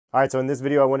All right, so in this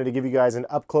video, I wanted to give you guys an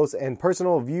up-close and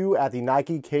personal view at the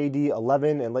Nike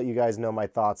KD11 and let you guys know my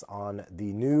thoughts on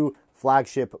the new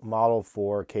flagship model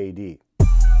for KD.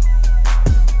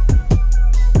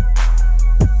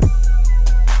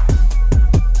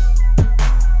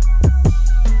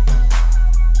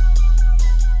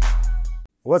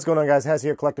 What's going on, guys? Hez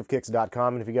here,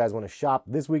 collectivekicks.com, and if you guys want to shop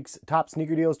this week's top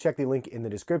sneaker deals, check the link in the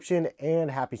description,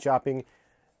 and happy shopping.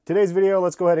 Today's video,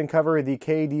 let's go ahead and cover the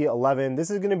KD11.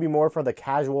 This is going to be more from the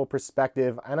casual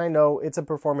perspective, and I know it's a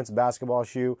performance basketball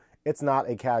shoe. It's not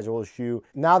a casual shoe.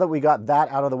 Now that we got that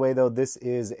out of the way, though, this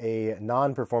is a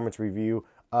non-performance review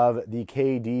of the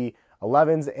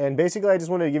KD11s, and basically I just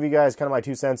wanted to give you guys kind of my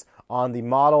 2 cents on the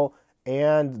model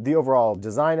and the overall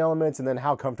design elements, and then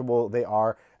how comfortable they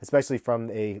are, especially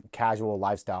from a casual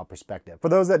lifestyle perspective. For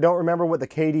those that don't remember what the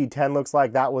KD10 looks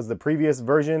like, that was the previous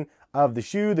version of the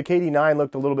shoe. The KD9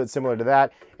 looked a little bit similar to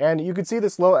that, and you could see the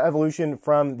slow evolution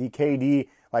from the KD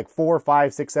like 4,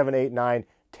 5, 6, 7, 8, 9,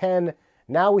 10.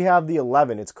 Now we have the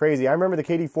 11. It's crazy. I remember the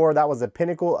KD4, that was the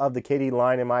pinnacle of the KD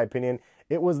line in my opinion.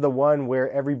 It was the one where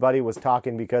everybody was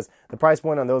talking because the price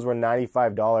point on those were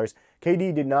 $95.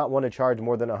 KD did not want to charge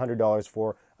more than $100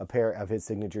 for a pair of his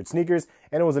signature sneakers,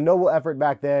 and it was a noble effort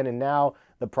back then, and now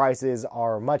the prices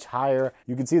are much higher.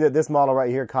 You can see that this model right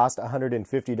here cost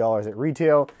 $150 at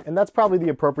retail, and that's probably the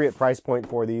appropriate price point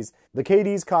for these. The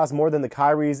KDs cost more than the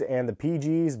Kyries and the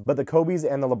PGs, but the Kobes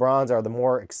and the LeBrons are the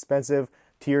more expensive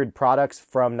tiered products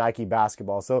from Nike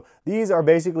Basketball. So these are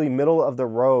basically middle of the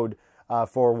road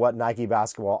for what Nike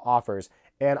Basketball offers.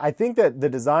 And I think that the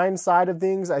design side of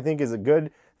things, I think, is a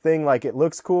good thing. Like, it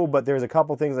looks cool, but there's a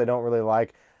couple things I don't really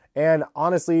like. And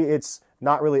honestly, it's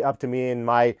not really up to me and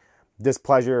my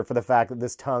displeasure for the fact that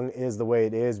this tongue is the way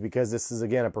it is, because this is,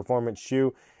 again, a performance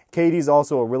shoe. KD's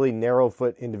also a really narrow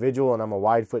foot individual, and I'm a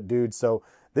wide foot dude. So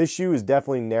this shoe is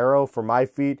definitely narrow for my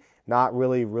feet, not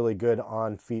really good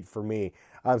on feet for me.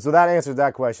 So that answers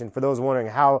that question. For those wondering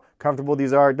how comfortable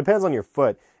these are, it depends on your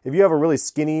foot. If you have a really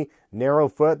skinny, narrow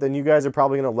foot, then you guys are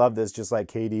probably going to love this just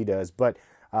like KD does. But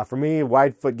for me,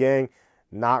 wide foot gang,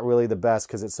 not really the best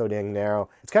because it's so dang narrow.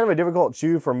 It's kind of a difficult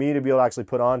shoe for me to be able to actually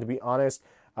put on, to be honest,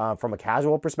 from a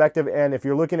casual perspective. And if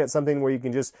you're looking at something where you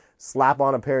can just slap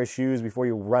on a pair of shoes before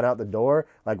you run out the door,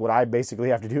 like what I basically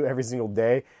have to do every single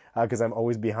day because I'm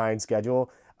always behind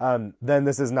schedule, then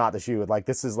this is not the shoe. Like,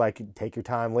 this is like, take your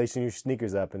time lacing your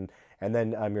sneakers up, and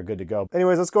then you're good to go.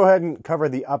 Anyways, let's go ahead and cover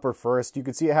the upper first. You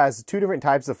can see it has 2 different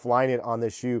types of Flyknit on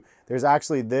this shoe. There's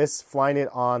actually this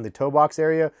Flyknit on the toe box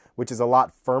area, which is a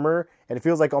lot firmer, and it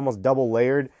feels like almost double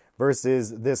layered,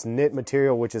 versus this knit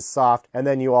material, which is soft, and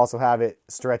then you also have it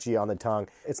stretchy on the tongue.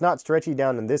 It's not stretchy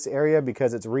down in this area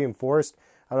because it's reinforced.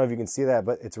 I don't know if you can see that,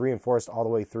 but it's reinforced all the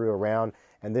way through around,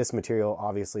 and this material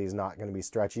obviously is not going to be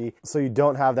stretchy. So you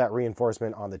don't have that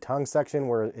reinforcement on the tongue section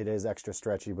where it is extra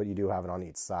stretchy, but you do have it on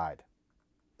each side.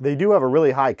 They do have a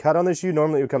really high cut on this shoe.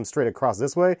 Normally it would come straight across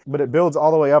this way, but it builds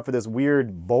all the way up for this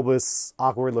weird, bulbous,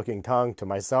 awkward looking tongue to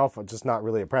myself. Just not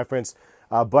really a preference,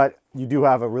 but you do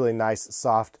have a really nice,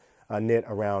 soft knit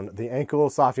around the ankle,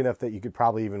 soft enough that you could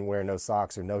probably even wear no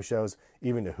socks or no shows,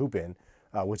 even to hoop in,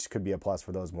 which could be a plus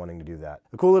for those wanting to do that.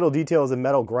 The cool little detail is a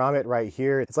metal grommet right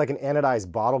here. It's like an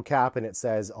anodized bottle cap, and it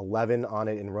says 11 on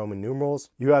it in Roman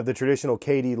numerals. You have the traditional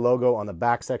KD logo on the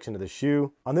back section of the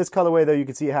shoe. On this colorway, though, you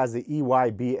can see it has the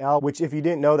EYBL, which, if you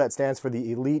didn't know, that stands for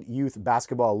the Elite Youth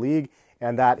Basketball League,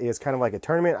 and that is kind of like a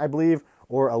tournament, I believe,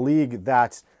 or a league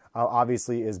that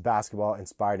obviously is basketball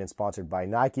inspired and sponsored by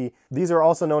Nike. These are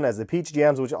also known as the Peach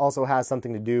Jams, which also has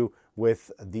something to do with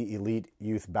the Elite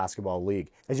Youth Basketball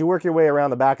League. As you work your way around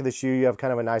the back of the shoe, you have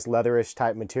kind of a nice leatherish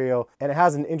type material, and it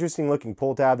has an interesting looking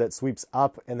pull tab that sweeps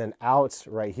up and then out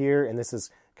right here, and this is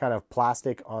kind of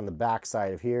plastic on the back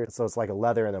side of here, so it's like a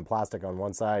leather and then plastic on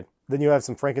one side. Then you have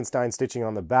some Frankenstein stitching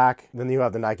on the back. Then you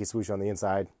have the Nike swoosh on the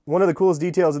inside. One of the coolest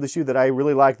details of the shoe that I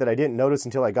really like that I didn't notice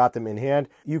until I got them in hand,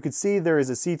 you could see there is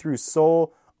a see-through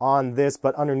sole on this,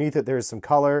 but underneath it there's some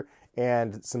color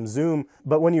and some zoom.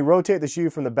 But when you rotate the shoe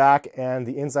from the back and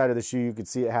the inside of the shoe, you can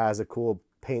see it has a cool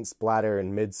paint splatter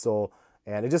and midsole,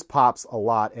 and it just pops a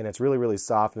lot, and it's really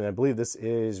soft, and I believe this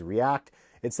is React.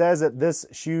 It says that this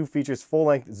shoe features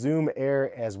full-length Zoom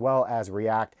Air as well as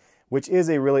React, which is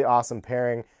a really awesome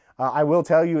pairing. I will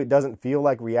tell you, it doesn't feel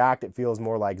like React, it feels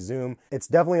more like Zoom. It's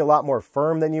definitely a lot more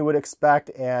firm than you would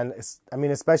expect, and I mean,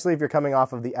 especially if you're coming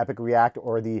off of the Epic React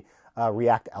or the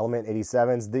React Element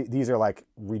 87s, these are like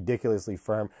ridiculously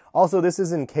firm. Also, this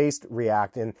is encased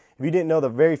React, and if you didn't know, the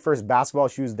very first basketball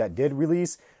shoes that did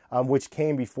release which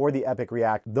came before the Epic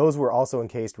React. Those were also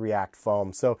encased React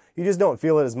foam. So you just don't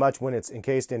feel it as much when it's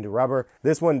encased into rubber.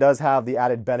 This one does have the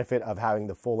added benefit of having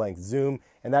the full length zoom,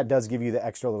 and that does give you the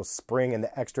extra little spring and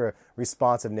the extra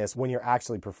responsiveness when you're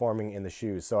actually performing in the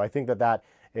shoes. So I think that that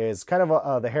is kind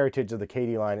of the heritage of the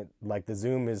KD line. Like the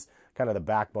zoom is kind of the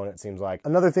backbone, it seems like.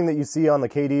 Another thing that you see on the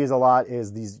KDs a lot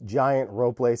is these giant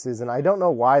rope laces, and I don't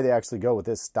know why they actually go with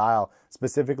this style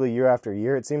specifically year after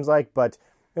year, it seems like, but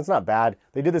it's not bad.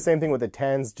 They did the same thing with the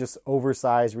 10s, just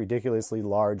oversized, ridiculously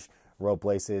large rope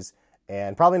laces,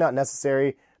 and probably not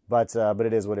necessary, but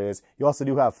it is what it is. You also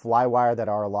do have Flywire that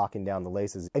are locking down the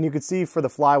laces. And you can see for the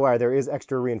Flywire, there is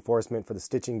extra reinforcement for the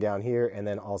stitching down here and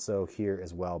then also here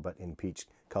as well, but in peach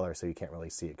color, so you can't really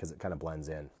see it because it kind of blends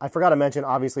in. I forgot to mention,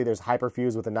 obviously, there's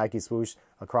Hyperfuse with a Nike swoosh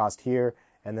across here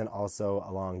and then also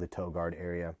along the toe guard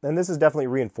area. And this is definitely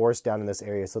reinforced down in this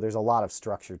area, so there's a lot of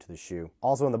structure to the shoe.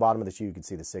 Also in the bottom of the shoe, you can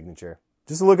see the signature.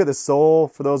 Just a look at the sole,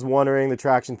 for those wondering, the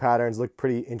traction patterns look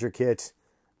pretty intricate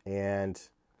and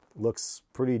looks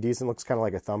pretty decent, looks kind of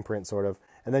like a thumbprint sort of.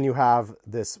 And then you have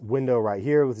this window right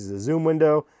here, which is a zoom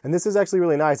window. And this is actually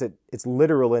really nice. It's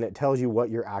literal and it tells you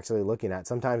what you're actually looking at.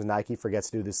 Sometimes Nike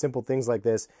forgets to do the simple things like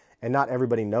this, and not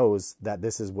everybody knows that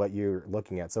this is what you're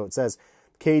looking at. So it says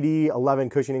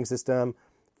KD11 cushioning system,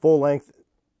 full length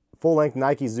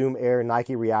Nike Zoom Air,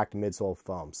 Nike React midsole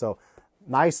foam. So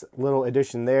nice little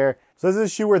addition there. So this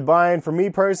is a shoe worth buying. For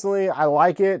me personally, I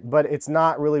like it, but it's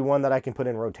not really one that I can put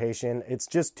in rotation. It's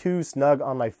just too snug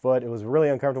on my foot. It was really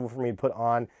uncomfortable for me to put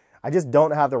on. I just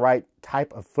don't have the right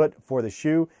type of foot for the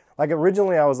shoe. Like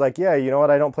originally I was like, yeah, you know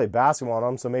what, I don't play basketball on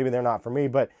them, so maybe they're not for me,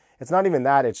 but it's not even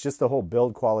that. It's just the whole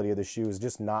build quality of the shoe is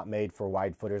just not made for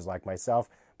wide footers like myself,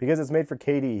 because it's made for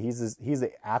KD. He's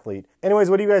the athlete. Anyways,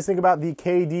 what do you guys think about the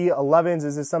KD11s?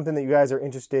 Is this something that you guys are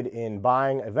interested in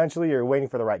buying eventually? You're waiting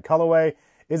for the right colorway?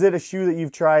 Is it a shoe that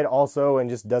you've tried also and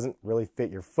just doesn't really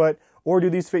fit your foot? Or do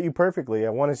these fit you perfectly? I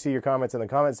want to see your comments in the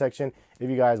comment section if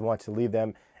you guys want to leave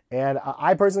them. And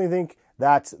I personally think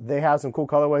that they have some cool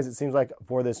colorways, it seems like,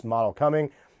 for this model coming.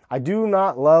 I do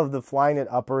not love the Flyknit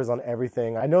uppers on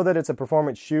everything. I know that it's a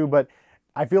performance shoe, but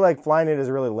I feel like Flyknit is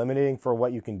really limiting for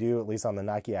what you can do, at least on the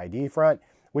Nike ID front,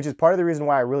 which is part of the reason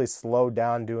why I really slowed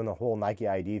down doing the whole Nike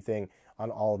ID thing on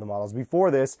all of the models.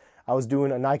 Before this, I was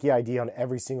doing a Nike ID on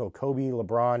every single Kobe,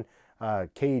 LeBron,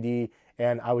 KD,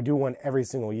 and I would do one every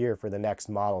single year for the next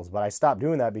models. But I stopped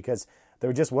doing that because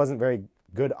there just wasn't very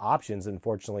good options,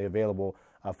 unfortunately, available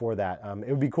for that. It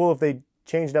would be cool if they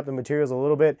changed up the materials a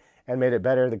little bit and made it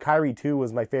better. The Kyrie 2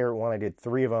 was my favorite one. I did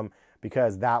 3 of them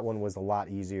because that one was a lot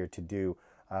easier to do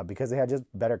because they had just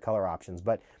better color options.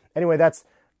 But anyway, that's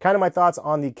kind of my thoughts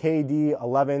on the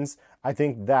KD11s. I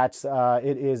think that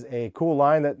it is a cool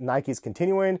line that Nike's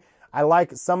continuing. I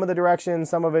like some of the direction,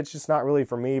 some of it's just not really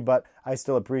for me, but I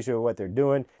still appreciate what they're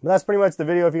doing. But that's pretty much the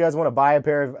video. If you guys want to buy a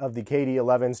pair of the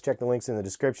KD11s, check the links in the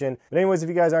description. But anyways, if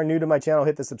you guys are new to my channel,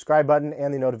 hit the subscribe button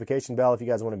and the notification bell if you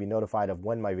guys want to be notified of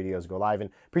when my videos go live. And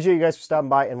appreciate you guys for stopping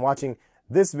by and watching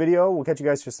this video. We'll catch you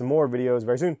guys for some more videos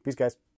very soon. Peace, guys.